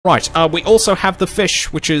Right, we also have the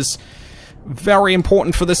fish, which is very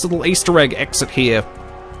important for this little Easter egg exit here,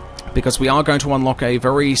 because we are going to unlock a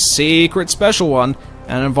very secret special one,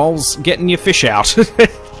 and it involves getting your fish out.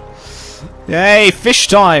 Yay, fish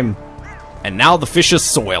time! And now the fish is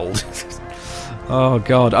soiled. Oh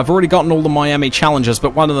god, I've already gotten all the Miami challenges,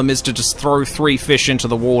 but one of them is to just throw 3 fish into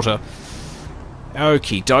the water.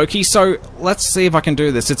 Okie dokie, so let's see if I can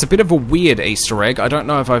do this. It's a bit of a weird Easter egg. I don't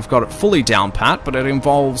know if I've got it fully down pat, but it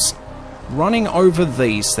involves running over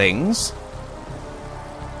these things.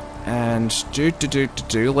 And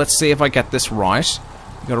let's see if I get this right.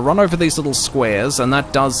 You've got to run over these little squares, and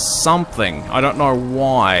that does something. I don't know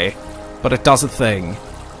why, but it does a thing.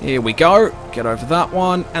 Here we go. Get over that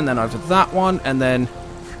one, and then over that one, and then...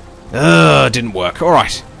 didn't work.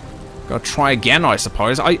 Alright. Gotta try again, I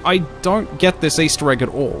suppose. I don't get this Easter egg at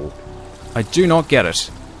all. I do not get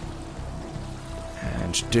it.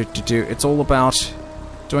 And it's all about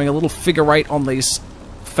doing a little figure 8 on these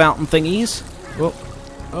fountain thingies.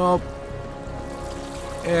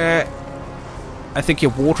 I think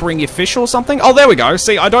you're watering your fish or something. Oh, there we go.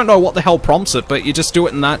 See, I don't know what the hell prompts it, but you just do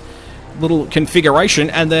it in that little configuration,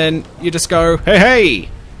 and then you just go, hey, hey!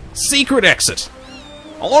 Secret exit!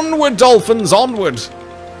 Onward, dolphins, onward!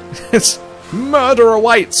 It's murder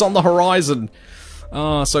awaits on the horizon.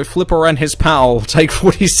 So Flipper and his pal take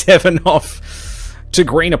 47 off to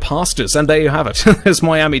greener pastures, and there you have it. There's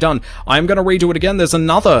Miami done. I'm going to redo it again. There's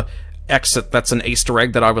another exit that's an Easter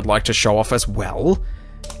egg that I would like to show off as well.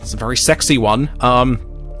 It's a very sexy one.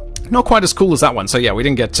 Not quite as cool as that one. So yeah, we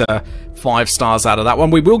didn't get 5 stars out of that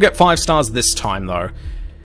one. We will get 5 stars this time, though.